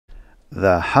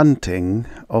The Hunting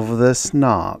of the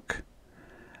Snark,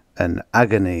 An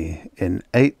Agony in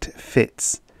 8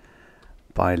 Fits,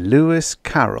 by Lewis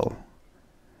Carroll,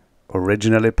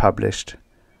 originally published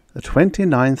the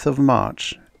 29th of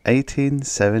March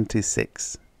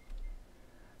 1876,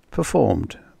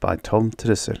 performed by Tom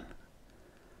Trussell.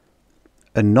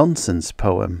 A nonsense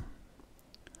poem,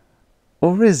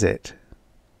 or is it?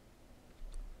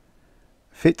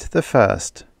 Fit the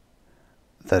first,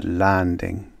 The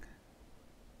Landing.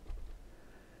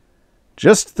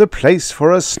 "Just the place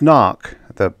for a Snark,"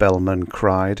 the Bellman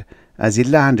cried, as he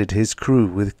landed his crew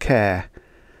with care,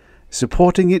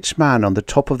 supporting each man on the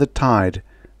top of the tide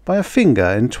by a finger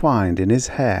entwined in his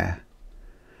hair.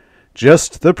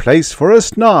 "Just the place for a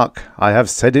Snark, I have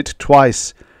said it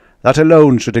twice, that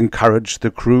alone should encourage the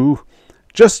crew.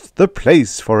 Just the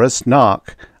place for a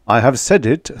Snark, I have said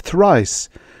it thrice,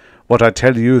 what I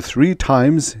tell you 3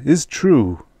 times is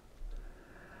true."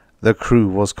 The crew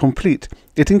was complete.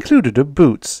 It included a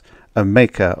boots, a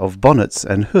maker of bonnets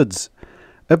and hoods,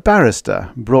 a barrister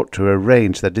brought to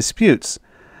arrange their disputes,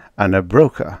 and a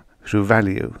broker to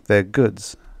value their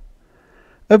goods.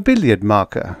 A billiard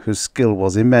marker, whose skill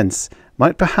was immense,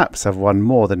 might perhaps have won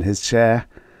more than his share,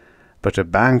 but a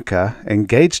banker,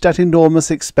 engaged at enormous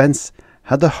expense,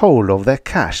 had the whole of their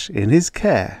cash in his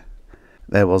care.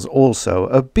 There was also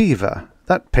a beaver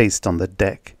that paced on the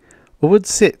deck, or would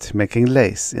sit making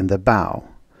lace in the bow,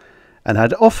 and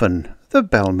had often, the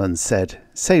Bellman said,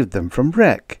 saved them from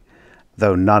wreck,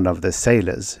 though none of the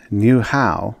sailors knew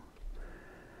how.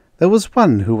 There was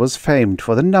one who was famed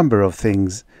for the number of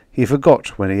things he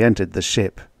forgot when he entered the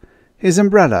ship: his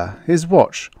umbrella, his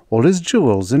watch, all his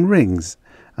jewels and rings,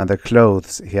 and the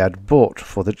clothes he had bought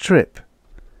for the trip.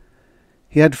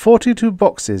 He had 42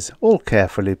 boxes, all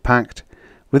carefully packed,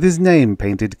 with his name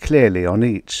painted clearly on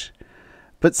each.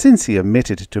 But since he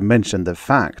omitted to mention the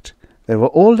fact, they were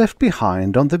all left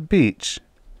behind on the beach.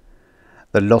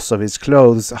 The loss of his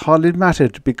clothes hardly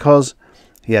mattered, because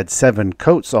he had 7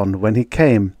 coats on when he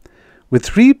came, with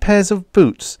 3 pairs of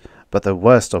boots, but the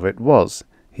worst of it was,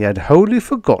 he had wholly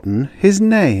forgotten his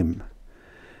name.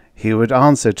 He would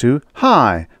answer to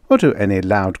 "Hi," or to any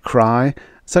loud cry,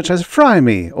 such as "Fry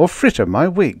me," or "Fritter my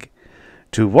wig,"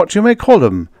 to "What you may call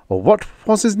 'em," or "What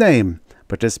was his name,"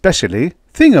 but especially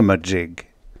 "Thingamajig."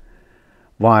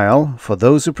 While, for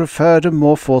those who preferred a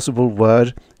more forcible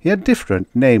word, he had different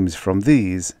names from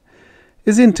these.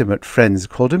 His intimate friends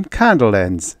called him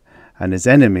Candle-ends, and his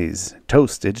enemies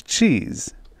Toasted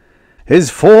Cheese.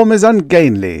 "His form is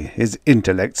ungainly, his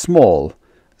intellect small,"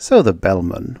 so the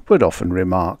Bellman would often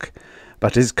remark,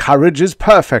 "but his courage is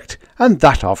perfect, and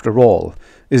that, after all,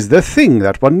 is the thing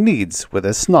that one needs with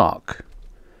a Snark."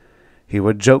 He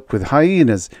would joke with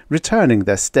hyenas, returning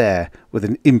their stare with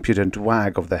an impudent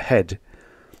wag of the head,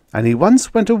 and he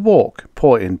once went a walk,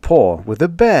 paw in paw, with a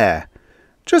bear,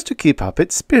 just to keep up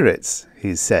its spirits,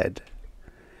 he said.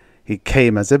 He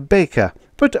came as a baker,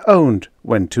 but owned,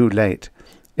 when too late,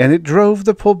 and it drove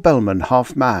the poor Bellman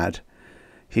half mad.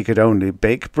 He could only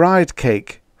bake bride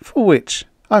cake, for which,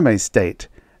 I may state,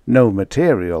 no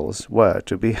materials were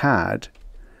to be had.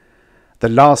 The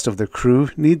last of the crew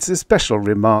needs a special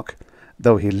remark,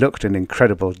 though he looked an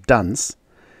incredible dunce.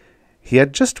 He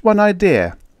had just one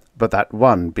idea, but that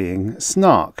one being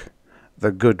Snark.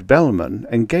 The good Bellman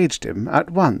engaged him at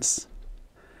once.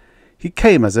 He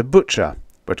came as a butcher,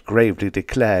 but gravely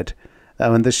declared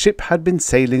that when the ship had been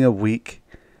sailing a week,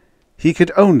 he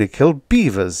could only kill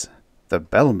beavers. The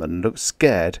Bellman looked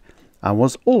scared, and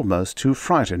was almost too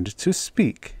frightened to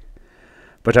speak.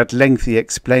 But at length he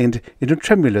explained in a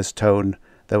tremulous tone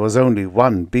there was only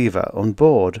one beaver on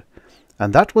board,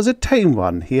 and that was a tame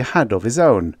one he had of his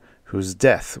own, whose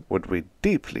death would be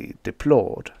deeply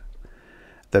deplored.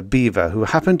 The beaver, who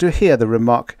happened to hear the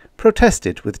remark,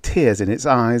 protested with tears in its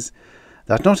eyes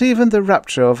that not even the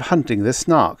rapture of hunting the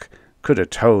Snark could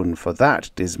atone for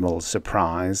that dismal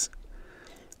surprise.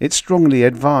 It strongly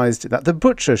advised that the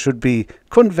butcher should be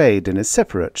conveyed in a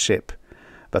separate ship,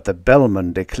 but the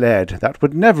Bellman declared that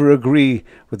would never agree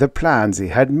with the plans he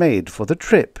had made for the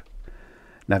trip.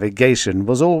 Navigation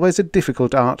was always a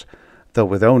difficult art, though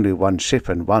with only 1 ship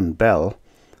and 1 bell,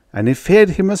 and he feared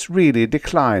he must really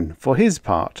decline, for his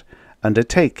part,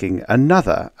 undertaking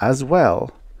another as well.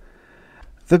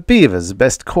 The beaver's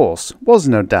best course was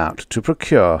no doubt to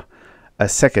procure a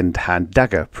second-hand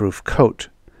dagger-proof coat.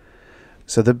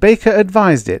 So the baker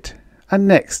advised it, and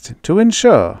next to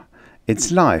ensure its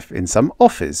life in some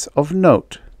office of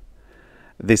note.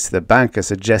 This the banker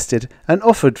suggested, and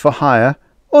offered for hire,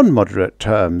 on moderate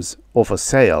terms, or for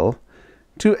sale,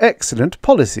 2 excellent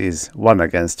policies, one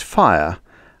against fire,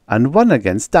 and one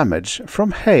against damage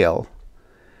from hail.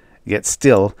 Yet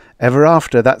still, ever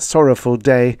after that sorrowful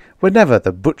day, whenever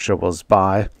the butcher was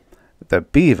by, the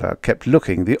beaver kept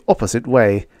looking the opposite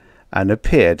way, and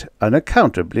appeared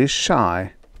unaccountably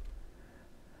shy.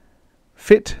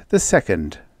 Fit the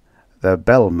second. The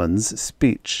Bellman's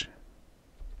speech.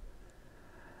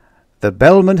 The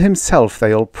Bellman himself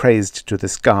they all praised to the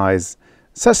skies.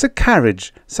 Such a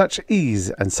carriage, such ease,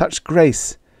 and such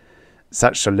grace.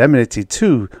 Such solemnity,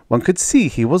 too, one could see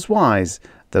he was wise,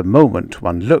 the moment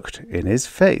one looked in his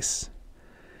face.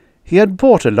 He had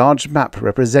bought a large map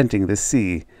representing the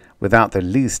sea, without the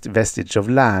least vestige of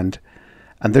land,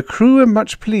 and the crew were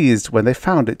much pleased when they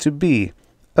found it to be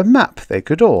a map they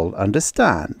could all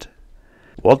understand.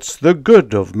 "What's the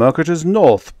good of Mercator's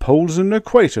north, poles and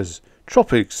equators,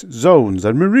 tropics, zones,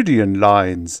 and meridian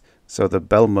lines?" So the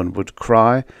Bellman would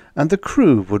cry, and the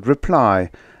crew would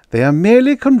reply, "They are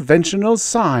merely conventional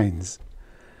signs.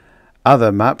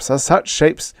 Other maps are such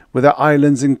shapes, with their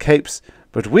islands and capes,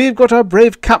 but we've got our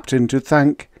brave captain to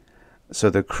thank." So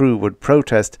the crew would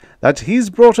protest that he's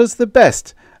brought us the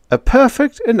best, a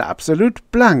perfect and absolute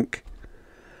blank.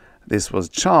 This was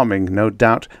charming, no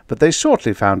doubt, but they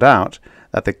shortly found out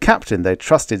that the captain they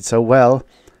trusted so well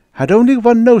had only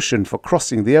one notion for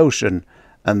crossing the ocean,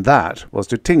 and that was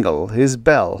to tingle his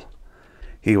bell.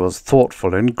 He was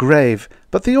thoughtful and grave,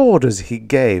 but the orders he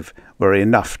gave were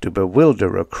enough to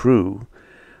bewilder a crew.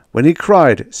 When he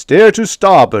cried, "Steer to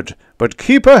starboard, but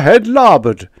keep ahead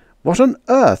larboard," what on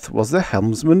earth was the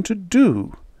helmsman to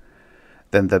do?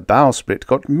 Then the bowsprit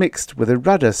got mixed with the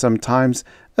rudder sometimes,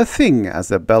 a thing, as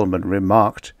the Bellman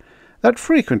remarked, that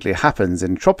frequently happens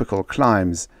in tropical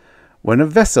climes, when a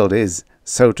vessel is,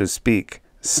 so to speak,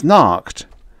 snarked.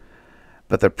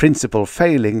 But the principal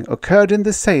failing occurred in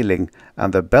the sailing,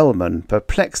 and the Bellman,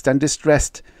 perplexed and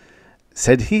distressed,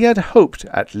 said he had hoped,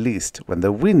 at least, when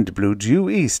the wind blew due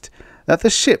east, that the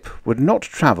ship would not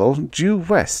travel due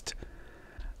west.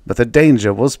 But the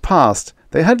danger was past.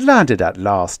 They had landed at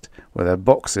last, with their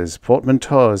boxes,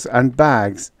 portmanteaus, and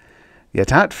bags.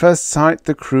 Yet at first sight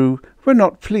the crew were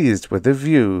not pleased with the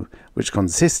view, which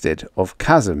consisted of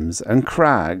chasms and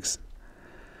crags.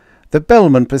 The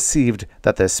Bellman perceived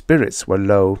that their spirits were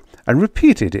low, and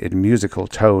repeated in musical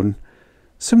tone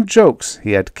some jokes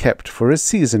he had kept for a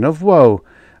season of woe,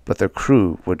 but the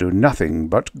crew would do nothing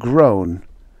but groan.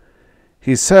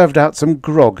 He served out some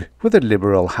grog with a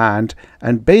liberal hand,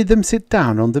 and bade them sit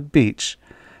down on the beach,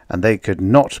 and they could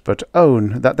not but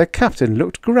own that the captain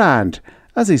looked grand,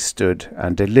 as he stood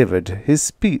and delivered his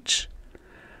speech.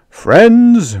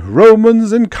 "Friends,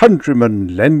 Romans, and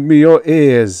countrymen, lend me your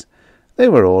ears." They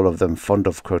were all of them fond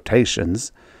of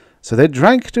quotations, so they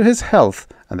drank to his health,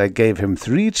 and they gave him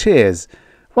 3 cheers,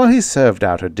 while he served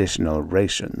out additional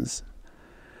rations.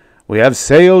 "We have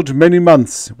sailed many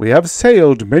months, we have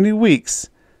sailed many weeks,"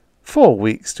 4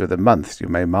 weeks to the month, you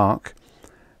may mark,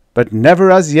 "but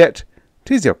never as yet,"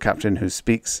 'tis your captain who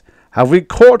speaks, "have we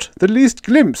caught the least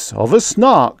glimpse of a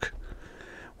Snark.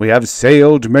 We have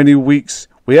sailed many weeks,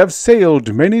 we have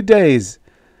sailed many days,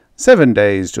 7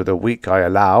 days to the week I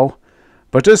allow,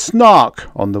 but a Snark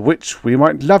on the which we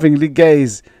might lovingly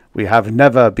gaze we have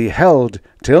never beheld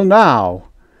till now.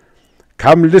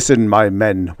 Come listen, my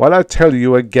men, while I tell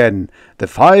you again the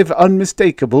 5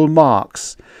 unmistakable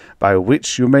marks, by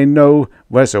which you may know,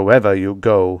 wheresoever you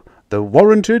go, the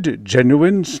warranted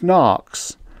genuine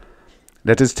Snarks.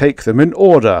 Let us take them in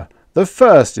order. The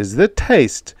first is the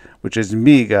taste, which is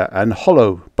meagre and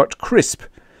hollow, but crisp,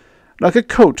 like a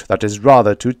coat that is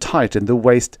rather too tight in the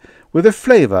waist, with a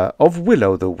flavour of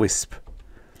will-o'-the-wisp.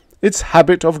 Its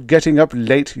habit of getting up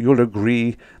late, you'll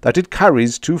agree, that it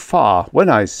carries too far, when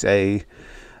I say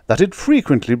that it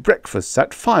frequently breakfasts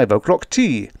at 5 o'clock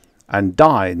tea, and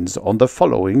dines on the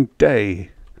following day.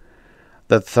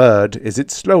 The third is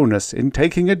its slowness in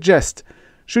taking a jest.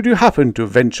 Should you happen to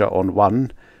venture on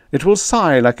one, it will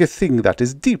sigh like a thing that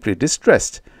is deeply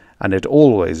distressed, and it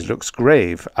always looks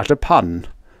grave at a pun.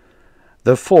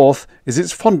 The fourth is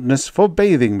its fondness for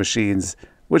bathing machines,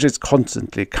 which it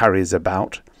constantly carries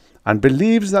about, and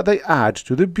believes that they add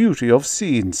to the beauty of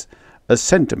scenes, a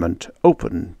sentiment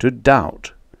open to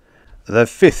doubt. The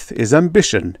fifth is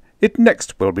ambition. It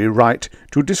next will be right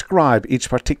to describe each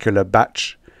particular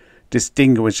batch,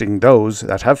 distinguishing those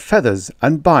that have feathers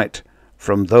and bite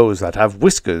from those that have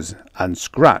whiskers and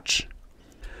scratch.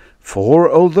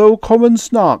 For although common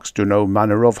Snarks do no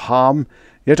manner of harm,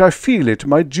 yet I feel it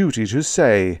my duty to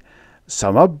say,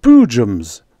 some are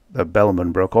boojums. The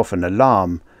Bellman broke off in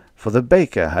alarm, for the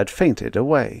baker had fainted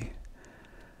away.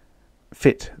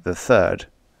 Fit the third.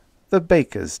 The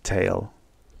baker's tale.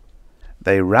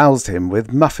 They roused him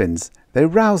with muffins, they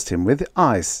roused him with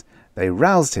ice, they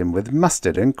roused him with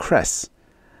mustard and cress.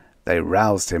 They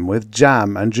roused him with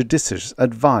jam and judicious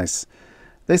advice.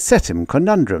 They set him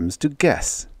conundrums to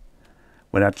guess.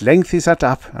 When at length he sat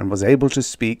up and was able to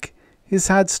speak, his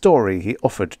sad story he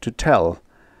offered to tell.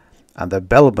 And the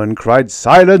bellman cried,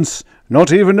 "Silence!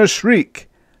 Not even a shriek!"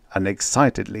 and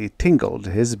excitedly tingled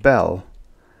his bell.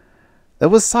 There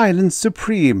was silence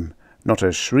supreme, not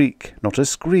a shriek, not a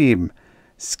scream,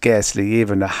 scarcely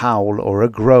even a howl or a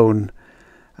groan,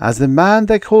 as the man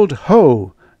they called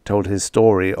Ho told his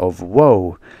story of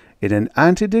woe in an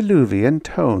antediluvian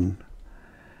tone.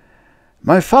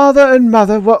 "My father and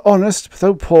mother were honest,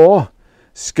 though poor."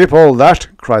 "Skip all that,"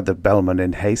 cried the bellman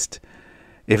in haste.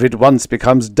 "If it once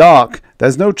becomes dark,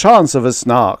 there's no chance of a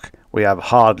Snark. We have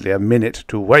hardly a minute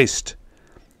to waste."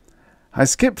 "I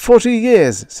skip 40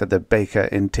 years," said the baker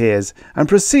in tears, "and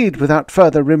proceed without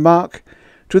further remark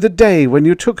to the day when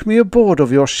you took me aboard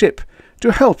of your ship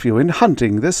to help you in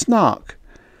hunting the Snark.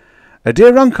 A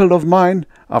dear uncle of mine,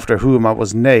 after whom I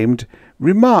was named,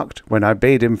 remarked when I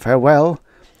bade him farewell—"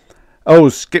 "Oh,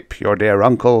 skip your dear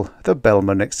uncle," the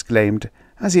bellman exclaimed,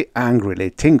 as he angrily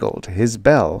tingled his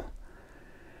bell.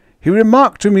 "He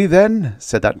remarked to me then,"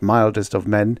 said that mildest of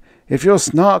men, "if your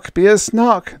Snark be a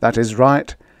Snark, that is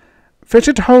right. Fetch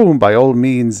it home by all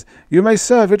means, you may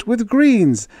serve it with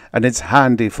greens, and it's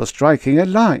handy for striking a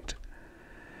light.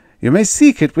 You may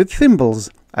seek it with thimbles,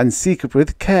 and seek it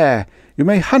with care, you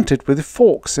may hunt it with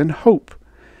forks and hope.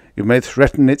 You may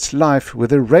threaten its life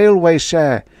with a railway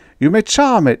share, you may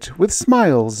charm it with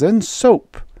smiles and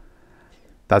soap."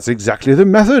 "That's exactly the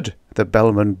method," the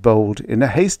bellman bold in a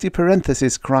hasty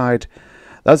parenthesis cried.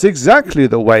 "That's exactly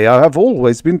the way I have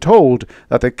always been told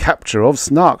that the capture of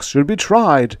Snarks should be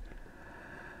tried.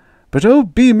 But oh,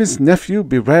 Bemis nephew,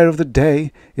 beware of the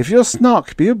day, if your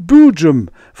Snark be a boojum,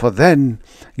 for then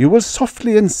you will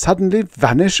softly and suddenly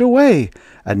vanish away,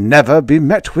 and never be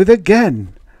met with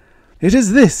again. It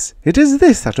is this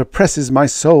that oppresses my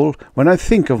soul when I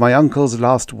think of my uncle's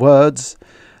last words,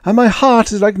 and my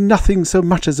heart is like nothing so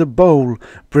much as a bowl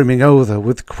brimming over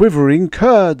with quivering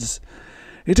curds.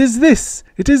 It is this.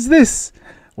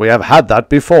 "We have had that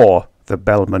before," the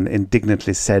bellman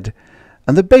indignantly said,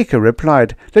 and the baker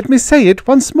replied, "Let me say it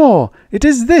once more. It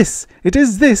is this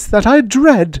that I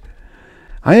dread.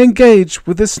 I engage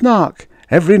with the Snark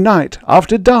every night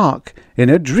after dark in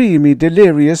a dreamy,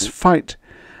 delirious fight.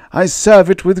 I serve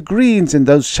it with greens in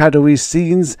those shadowy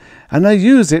scenes, and I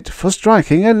use it for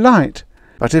striking a light.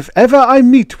 But if ever I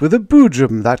meet with a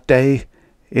boojum that day,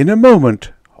 in a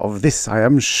moment, of this I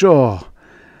am sure,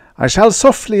 I shall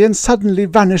softly and suddenly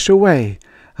vanish away,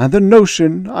 and the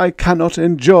notion I cannot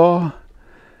endure."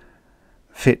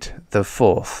 Fit the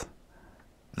fourth.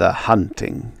 The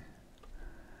Hunting.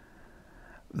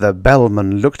 The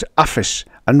bellman looked uffish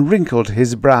and wrinkled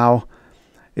his brow.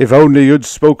 "If only you'd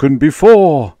spoken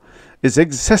before! It's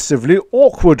excessively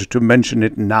awkward to mention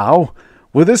it now,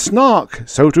 with a Snark,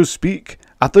 so to speak,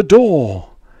 at the door.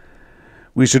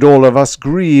 We should all of us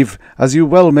grieve, as you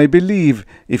well may believe,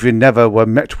 if you never were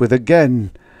met with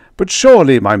again. But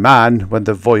surely, my man, when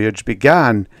the voyage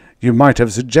began, you might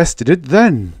have suggested it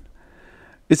then.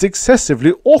 It's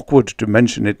excessively awkward to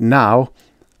mention it now,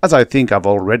 as I think I've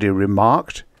already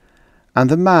remarked." And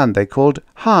the man they called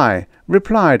High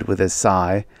replied with a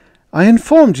sigh, "I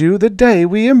informed you the day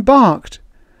we embarked.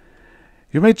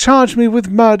 You may charge me with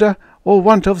murder or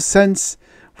want of sense,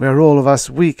 we are all of us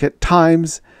weak at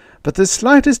times, but the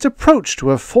slightest approach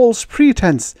to a false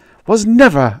pretense was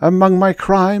never among my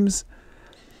crimes.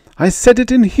 I said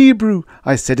it in Hebrew,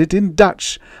 I said it in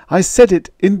Dutch, I said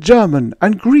it in German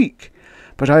and Greek,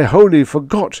 but I wholly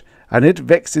forgot, and it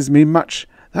vexes me much,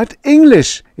 that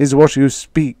English is what you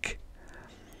speak."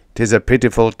 "'Tis a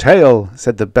pitiful tale,"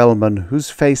 said the bellman, whose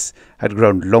face had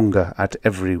grown longer at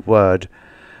every word.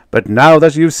 "But now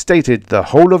that you've stated the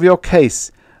whole of your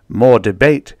case, more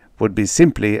debate would be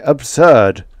simply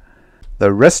absurd.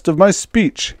 The rest of my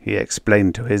speech," he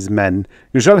explained to his men,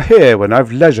 "you shall hear when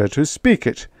I've leisure to speak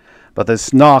it. But the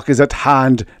Snark is at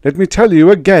hand, let me tell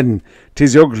you again,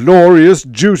 'tis your glorious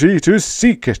duty to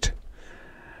seek it.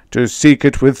 To seek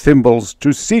it with thimbles,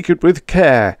 to seek it with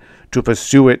care, to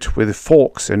pursue it with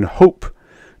forks and hope,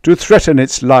 to threaten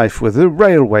its life with a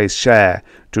railway share,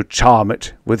 to charm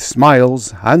it with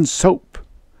smiles and soap.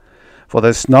 For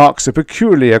the Snark's a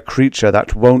peculiar creature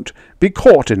that won't be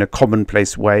caught in a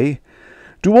commonplace way.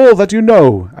 Do all that you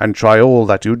know, and try all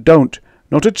that you don't,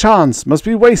 not a chance must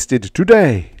be wasted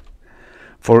today.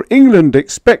 For England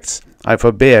expects, I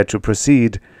forbear to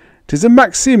proceed, 'tis a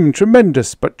maxim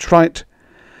tremendous but trite,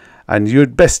 and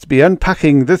you'd best be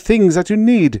unpacking the things that you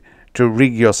need to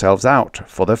rig yourselves out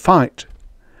for the fight."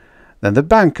 Then the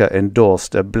banker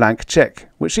endorsed a blank cheque,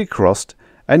 which he crossed,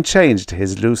 and changed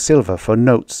his loose silver for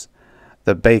notes.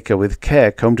 The baker with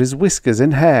care combed his whiskers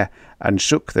and hair, and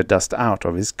shook the dust out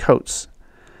of his coats.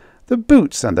 The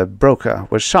boots and the broker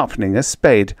were sharpening a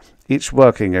spade, each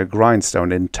working a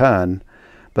grindstone in turn,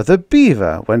 but the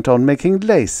beaver went on making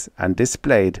lace and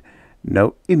displayed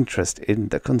no interest in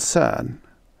the concern.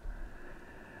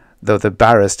 Though the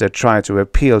barrister tried to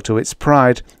appeal to its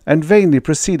pride, and vainly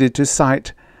proceeded to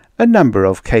cite a number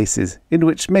of cases in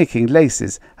which making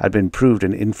laces had been proved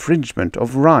an infringement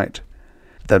of right,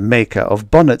 the maker of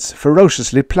bonnets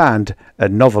ferociously planned a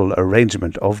novel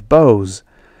arrangement of bows,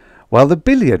 while the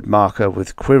billiard marker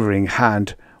with quivering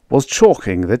hand was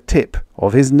chalking the tip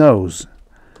of his nose.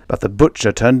 But the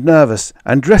butcher turned nervous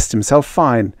and dressed himself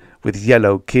fine, with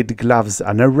yellow kid gloves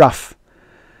and a ruff.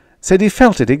 Said he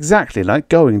felt it exactly like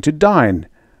going to dine,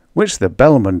 which the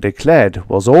bellman declared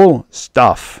was all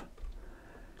stuff.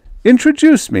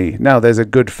 "Introduce me, now there's a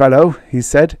good fellow," he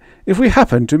said, "if we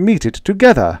happen to meet it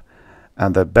together."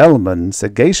 And the bellman,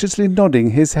 sagaciously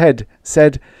nodding his head,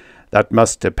 said, "That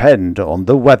must depend on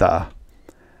the weather."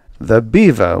 The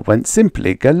beaver went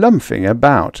simply galumphing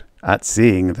about at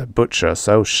seeing the butcher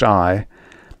so shy,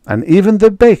 and even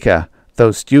the baker,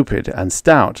 though stupid and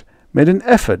stout, made an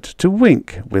effort to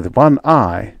wink with one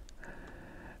eye.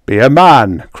 "Be a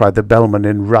man," cried the bellman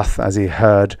in wrath as he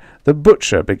heard the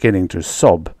butcher beginning to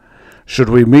sob. "Should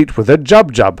we meet with a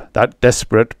Jubjub, that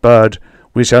desperate bird,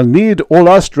 we shall need all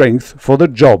our strength for the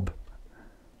job."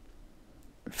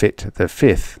 Fit the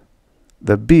fifth,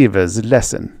 the beaver's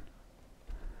lesson.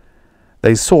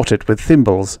 They sought it with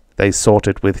thimbles, they sought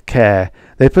it with care,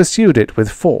 they pursued it with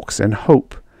forks and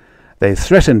hope. They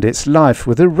threatened its life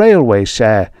with a railway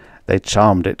share, they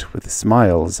charmed it with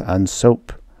smiles and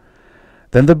soap.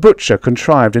 Then the butcher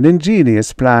contrived an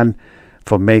ingenious plan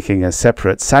for making a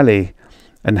separate sally,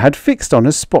 and had fixed on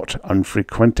a spot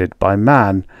unfrequented by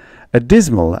man, a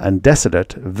dismal and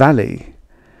desolate valley.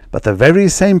 But the very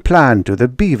same plan to the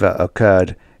beaver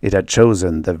occurred, it had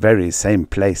chosen the very same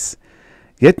place.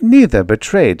 Yet neither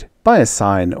betrayed, by a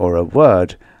sign or a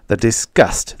word, the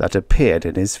disgust that appeared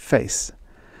in his face.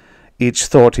 Each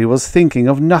thought he was thinking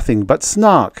of nothing but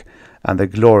Snark, and the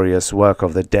glorious work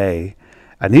of the day,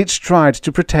 and each tried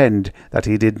to pretend that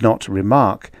he did not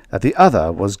remark that the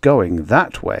other was going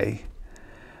that way.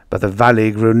 But the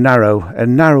valley grew narrow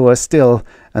and narrower still,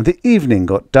 and the evening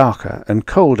got darker and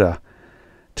colder,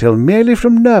 till merely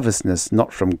from nervousness,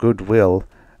 not from good will,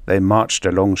 they marched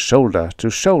along shoulder to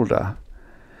shoulder.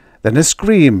 Then a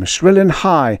scream, shrill and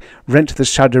high, rent the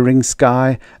shuddering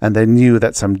sky, and they knew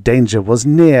that some danger was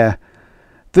near.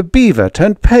 The beaver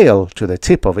turned pale to the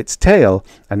tip of its tail,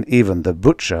 and even the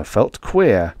butcher felt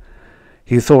queer.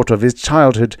 He thought of his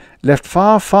childhood, left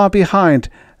far, far behind,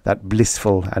 that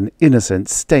blissful and innocent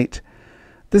state.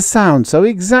 The sound so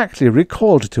exactly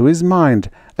recalled to his mind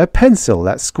a pencil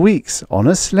that squeaks on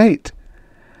a slate.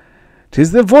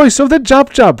 "'Tis the voice of the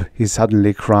Jubjub," he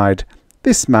suddenly cried.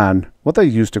 "This man, what they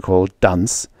used to call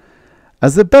dunce.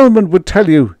 As the bellman would tell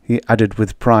you," he added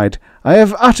with pride, "I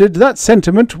have uttered that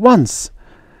sentiment once.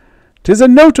 'Tis a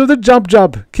note of the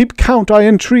Jubjub, keep count I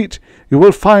entreat, you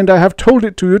will find I have told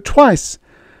it to you twice.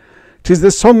 'Tis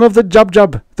the song of the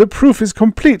Jubjub, the proof is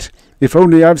complete, if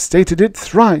only I've stated it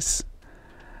thrice."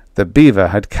 The beaver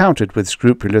had counted with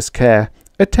scrupulous care,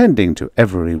 attending to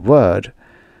every word,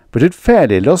 but it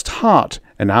fairly lost heart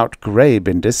and outgrabe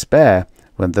in despair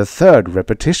when the third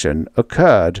repetition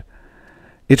occurred.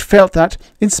 It felt that,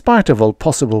 in spite of all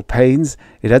possible pains,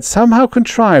 it had somehow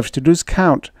contrived to lose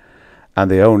count, and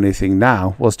the only thing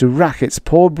now was to rack its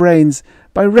poor brains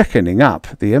by reckoning up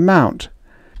the amount.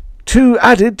 "2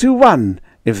 added to 1,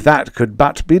 if that could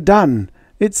but be done,"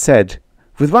 it said,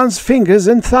 "with one's fingers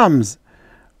and thumbs,"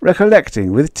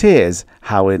 recollecting with tears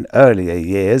how in earlier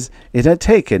years it had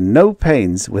taken no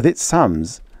pains with its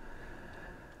sums.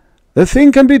 "The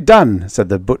thing can be done," said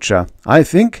the butcher, "I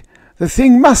think. The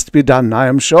thing must be done, I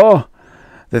am sure.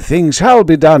 The thing shall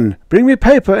be done. Bring me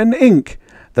paper and ink,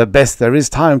 the best there is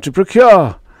time to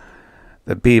procure."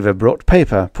 The beaver brought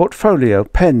paper, portfolio,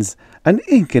 pens, and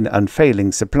ink in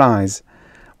unfailing supplies,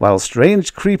 while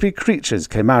strange creepy creatures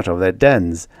came out of their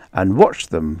dens and watched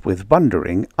them with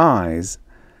wondering eyes.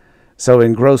 So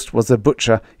engrossed was the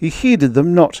butcher, he heeded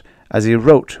them not, as he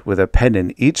wrote with a pen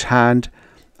in each hand,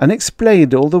 and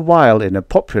explained all the while in a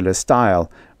popular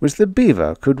style, which the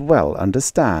beaver could well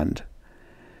understand.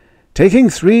 "Taking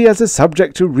 3 as a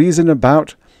subject to reason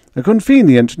about, a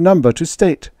convenient number to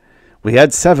state, we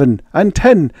add 7 and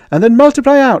 10, and then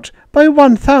multiply out by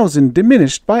 1,000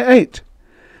 diminished by 8.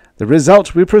 The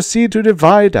result we proceed to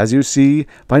divide, as you see,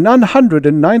 by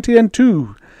 990 and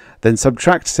 2. Then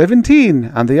subtract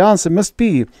 17, and the answer must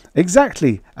be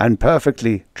exactly and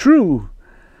perfectly true.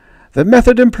 The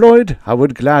method employed I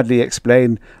would gladly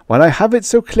explain, while I have it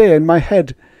so clear in my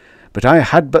head. But I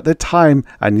had but the time,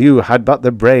 and you had but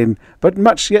the brain, but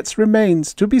much yet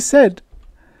remains to be said.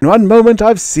 In one moment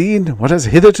I've seen what has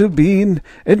hitherto been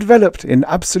enveloped in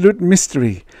absolute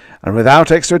mystery, and without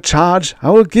extra charge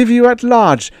I will give you at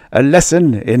large a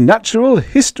lesson in natural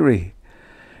history."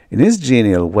 In his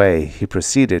genial way he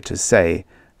proceeded to say,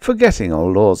 forgetting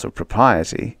all laws of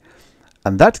propriety,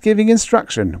 and that giving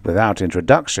instruction without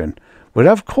introduction would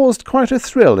have caused quite a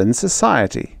thrill in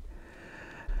society.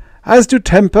 "As to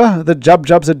temper, the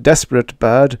Jubjub's a desperate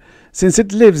bird, since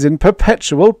it lives in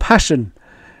perpetual passion.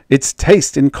 Its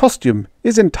taste in costume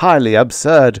is entirely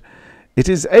absurd. It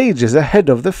is ages ahead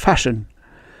of the fashion.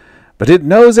 But it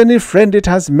knows any friend it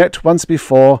has met once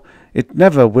before, it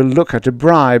never will look at a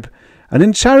bribe, and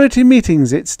in charity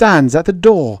meetings it stands at the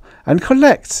door and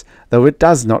collects, though it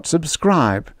does not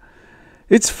subscribe.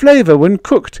 Its flavour when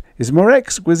cooked is more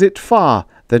exquisite far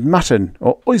than mutton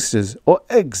or oysters or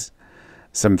eggs.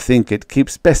 Some think it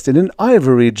keeps best in an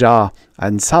ivory jar,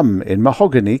 and some in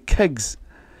mahogany kegs.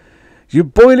 You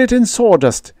boil it in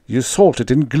sawdust, you salt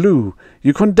it in glue,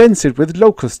 you condense it with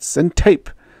locusts and tape,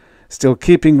 still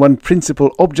keeping one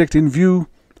principal object in view,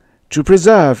 to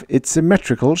preserve its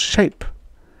symmetrical shape."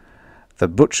 The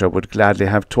butcher would gladly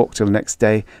have talked till next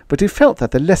day, but he felt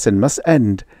that the lesson must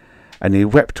end, and he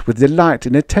wept with delight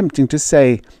in attempting to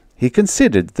say he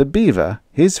considered the beaver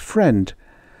his friend,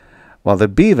 while the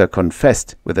beaver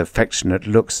confessed, with affectionate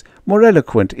looks, more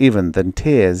eloquent even than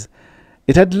tears,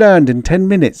 it had learned in 10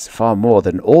 minutes far more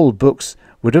than all books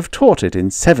would have taught it in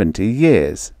 70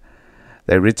 years.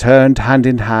 They returned hand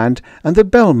in hand, and the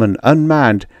Bellman,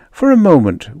 unmanned, for a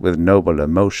moment with noble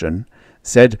emotion,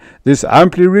 said, "This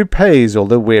amply repays all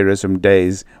the wearisome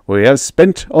days we have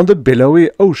spent on the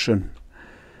billowy ocean."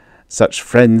 Such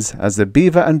friends as the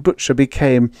beaver and butcher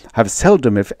became have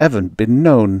seldom if ever been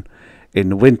known.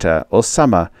 In winter or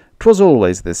summer 'twas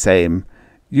always the same.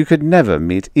 You could never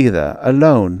meet either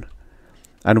alone.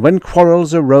 And when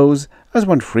quarrels arose, as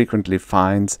one frequently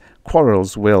finds,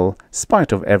 quarrels will,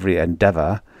 spite of every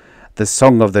endeavour, the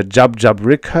song of the Jubjub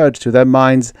recurred to their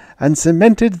minds, and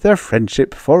cemented their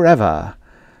friendship forever.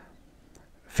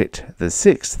 Fit the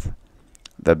 6th.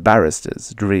 The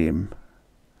Barrister's Dream.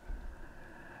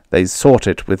 They sought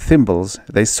it with thimbles,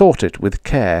 they sought it with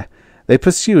care, they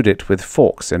pursued it with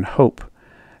forks and hope,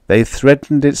 they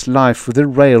threatened its life with a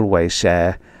railway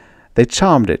share, they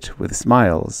charmed it with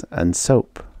smiles and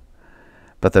soap.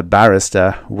 But the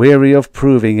barrister, weary of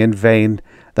proving in vain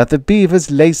that the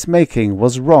beaver's lace-making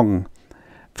was wrong,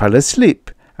 fell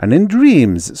asleep, and in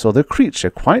dreams saw the creature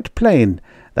quite plain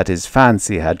that his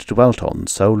fancy had dwelt on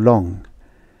so long.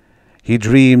 He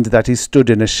dreamed that he stood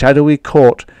in a shadowy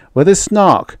court where the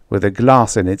Snark, with a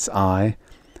glass in its eye,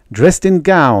 dressed in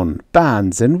gown,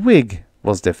 bands, and wig,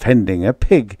 was defending a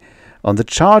pig on the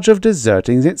charge of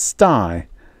deserting its sty.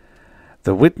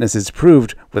 The witnesses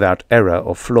proved, without error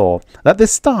or flaw, that the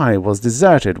sty was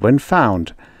deserted when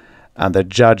found, and the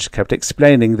judge kept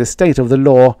explaining the state of the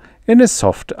law in a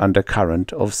soft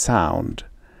undercurrent of sound.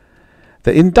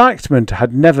 The indictment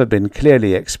had never been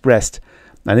clearly expressed,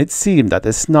 and it seemed that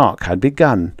the Snark had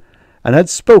begun, and had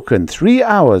spoken 3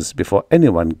 hours before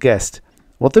anyone guessed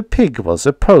what the pig was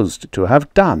supposed to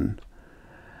have done.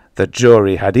 The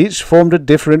jury had each formed a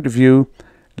different view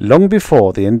long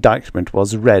before the indictment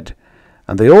was read,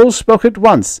 and they all spoke at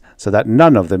once, so that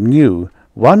none of them knew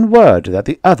one word that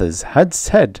the others had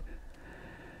said.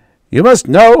 "You must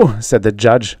know," said the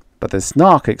judge, but the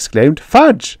Snark exclaimed,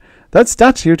 "Fudge! That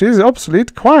statute is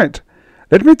obsolete quite.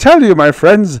 Let me tell you, my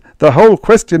friends, the whole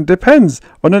question depends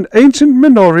on an ancient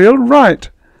manorial right.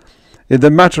 In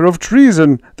the matter of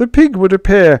treason, the pig would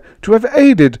appear to have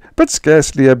aided, but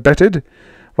scarcely abetted.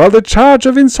 While the charge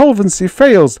of insolvency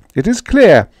fails, it is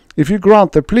clear, if you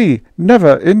grant the plea,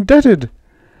 never indebted.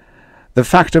 The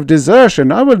fact of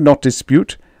desertion I will not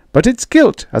dispute, but its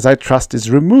guilt, as I trust,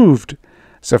 is removed,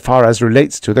 so far as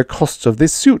relates to the costs of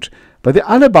this suit, by the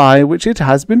alibi which it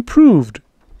has been proved.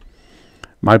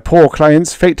 My poor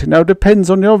client's fate now depends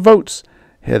on your votes."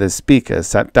 Here the speaker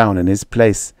sat down in his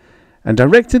place, and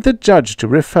directed the judge to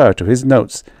refer to his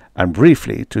notes, and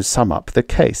briefly to sum up the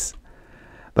case.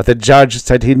 But the judge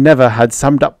said he never had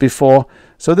summed up before,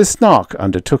 so the Snark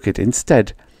undertook it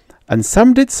instead, and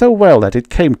summed it so well that it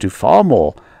came to far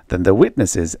more than the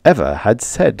witnesses ever had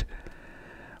said.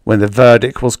 When the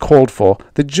verdict was called for,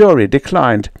 the jury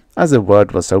declined, as the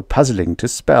word was so puzzling to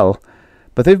spell,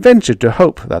 but they ventured to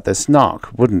hope that the Snark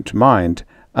wouldn't mind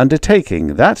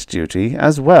undertaking that duty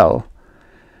as well.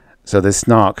 So the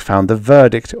Snark found the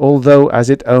verdict, although, as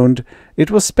it owned,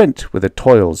 it was spent with the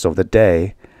toils of the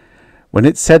day. When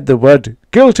it said the word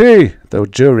 "guilty," the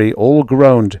jury all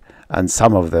groaned, and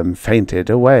some of them fainted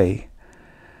away.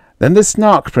 Then the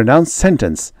Snark pronounced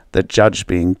sentence, the judge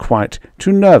being quite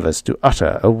too nervous to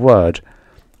utter a word.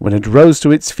 When it rose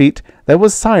to its feet, there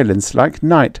was silence like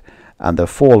night, and the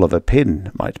fall of a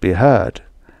pin might be heard.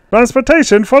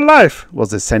 "Transportation for life," was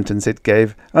the sentence it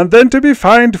gave, "and then to be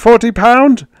fined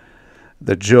 £40.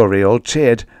 The jury all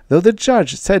cheered, though the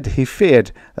judge said he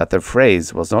feared that the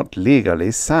phrase was not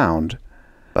legally sound.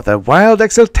 But their wild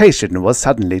exultation was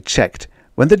suddenly checked,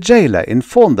 when the jailer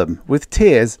informed them, with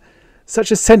tears, such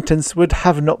a sentence would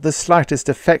have not the slightest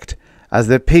effect, as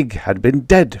the pig had been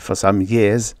dead for some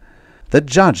years. The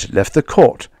judge left the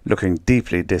court, looking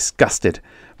deeply disgusted,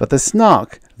 but the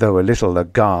Snark, though a little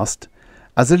aghast,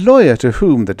 as a lawyer to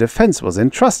whom the defence was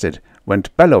entrusted,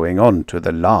 went bellowing on to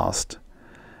the last.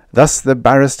 Thus the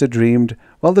barrister dreamed,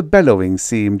 while the bellowing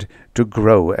seemed to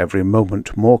grow every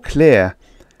moment more clear,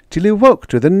 till he woke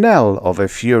to the knell of a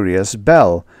furious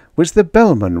bell, which the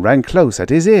bellman rang close at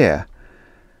his ear.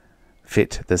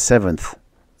 Fit the 7th.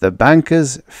 The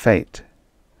banker's fate.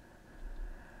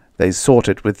 They sought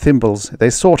it with thimbles, they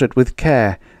sought it with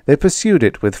care, they pursued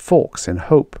it with forks and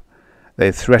hope.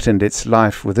 They threatened its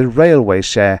life with a railway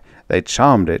share, they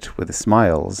charmed it with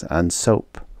smiles and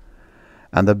soap.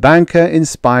 And the banker,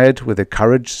 inspired with a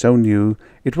courage so new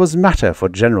it was matter for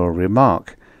general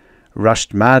remark,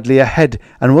 rushed madly ahead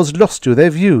and was lost to their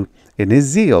view in his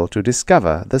zeal to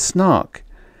discover the Snark.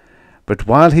 But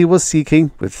while he was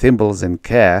seeking with thimbles and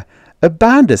care, a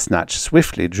Bandersnatch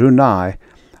swiftly drew nigh,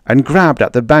 and grabbed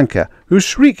at the banker, who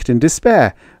shrieked in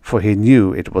despair, for he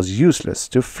knew it was useless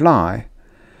to fly.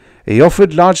 He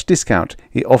offered large discount,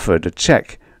 he offered a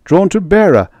cheque, drawn to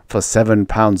bearer for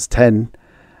 £7.10,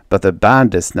 but the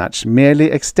Bandersnatch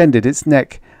merely extended its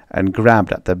neck, and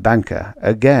grabbed at the banker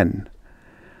again.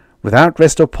 Without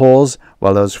rest or pause,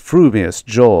 while those frumious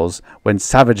jaws went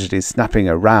savagely snapping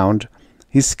around,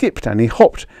 he skipped and he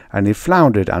hopped, and he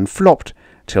floundered and flopped,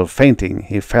 till fainting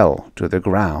he fell to the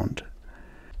ground.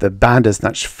 The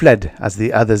Bandersnatch fled as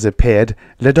the others appeared,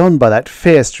 led on by that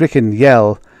fear-stricken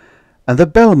yell, and the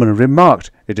bellman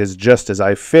remarked, "It is just as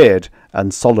I feared,"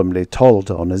 and solemnly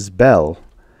tolled on his bell.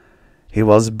 He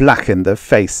was black in the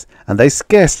face, and they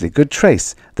scarcely could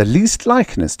trace the least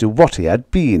likeness to what he had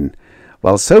been,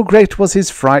 while so great was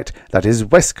his fright that his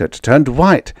waistcoat turned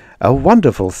white, a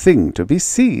wonderful thing to be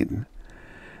seen.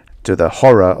 To the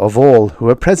horror of all who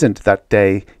were present that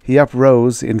day, he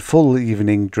uprose in full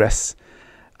evening dress,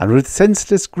 and with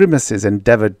senseless grimaces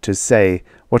endeavoured to say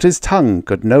what his tongue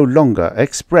could no longer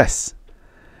express.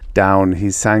 Down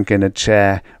he sank in a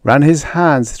chair, ran his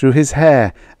hands through his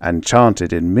hair, and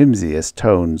chanted in mimsiest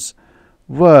tones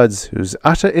words whose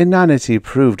utter inanity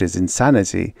proved his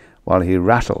insanity, while he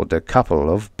rattled a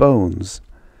couple of bones.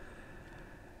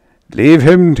 "Leave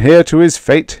him here to his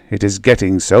fate, it is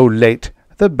getting so late,"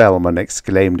 the bellman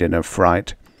exclaimed in a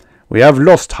fright. "We have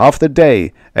lost half the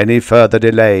day, any further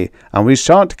delay, and we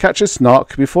shan't catch a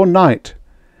Snark before night."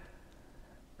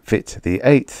 Fit the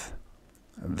 8th.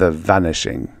 The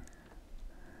vanishing.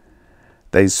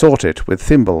 They sought it with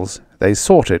thimbles, they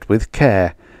sought it with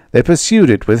care, they pursued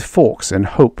it with forks and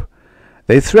hope.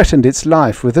 They threatened its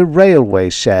life with a railway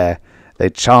share, they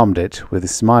charmed it with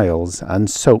smiles and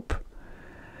soap.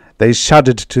 They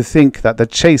shuddered to think that the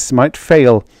chase might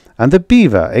fail, and the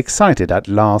beaver, excited at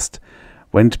last,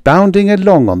 went bounding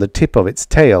along on the tip of its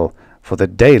tail, for the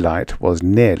daylight was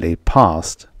nearly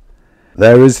past.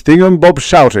 "There is Thingumbob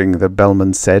shouting," the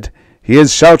bellman said. "He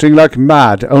is shouting like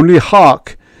mad, only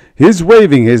hark! He is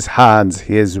waving his hands,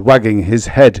 he is wagging his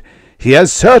head. He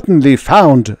has certainly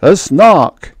found a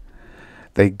Snark."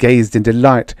 They gazed in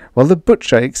delight, while the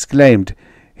butcher exclaimed,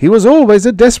 "He was always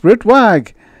a desperate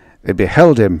wag." They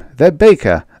beheld him, their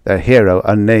baker, their hero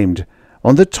unnamed,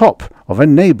 on the top of a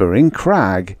neighbouring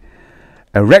crag.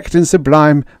 Erect and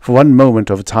sublime for one moment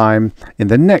of time, in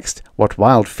the next what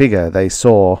wild figure they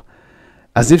saw,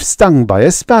 as if stung by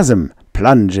a spasm,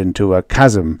 plunge into a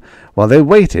chasm, while they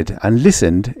waited and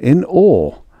listened in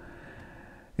awe.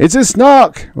 "It's a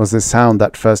Snark!" was the sound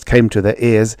that first came to their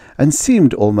ears, and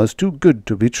seemed almost too good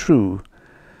to be true.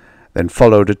 Then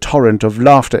followed a torrent of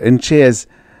laughter and cheers,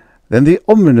 then the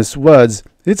ominous words,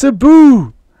 "It's a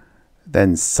boo!"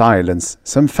 Then silence.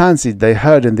 Some fancied they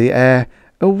heard in the air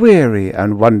a weary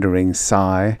and wondering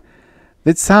sigh.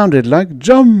 It sounded like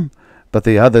 "Jum," but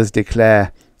the others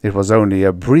declare it was only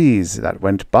a breeze that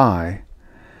went by.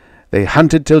 They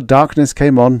hunted till darkness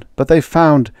came on, but they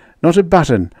found not a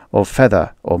button or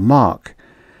feather or mark,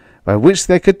 by which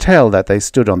they could tell that they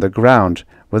stood on the ground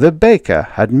where the baker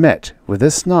had met with the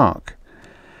Snark.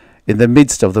 In the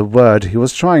midst of the word he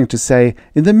was trying to say,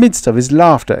 in the midst of his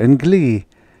laughter and glee,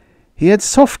 he had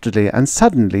softly and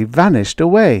suddenly vanished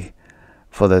away,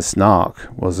 for the Snark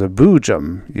was a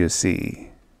boojum, you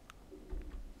see.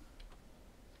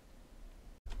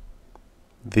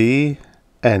 The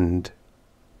end.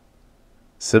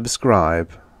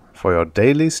 Subscribe for your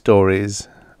daily stories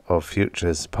of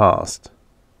futures past.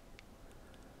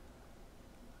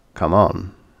 Come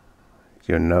on,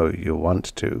 you know you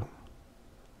want to.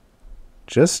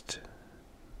 Just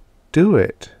do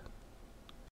it.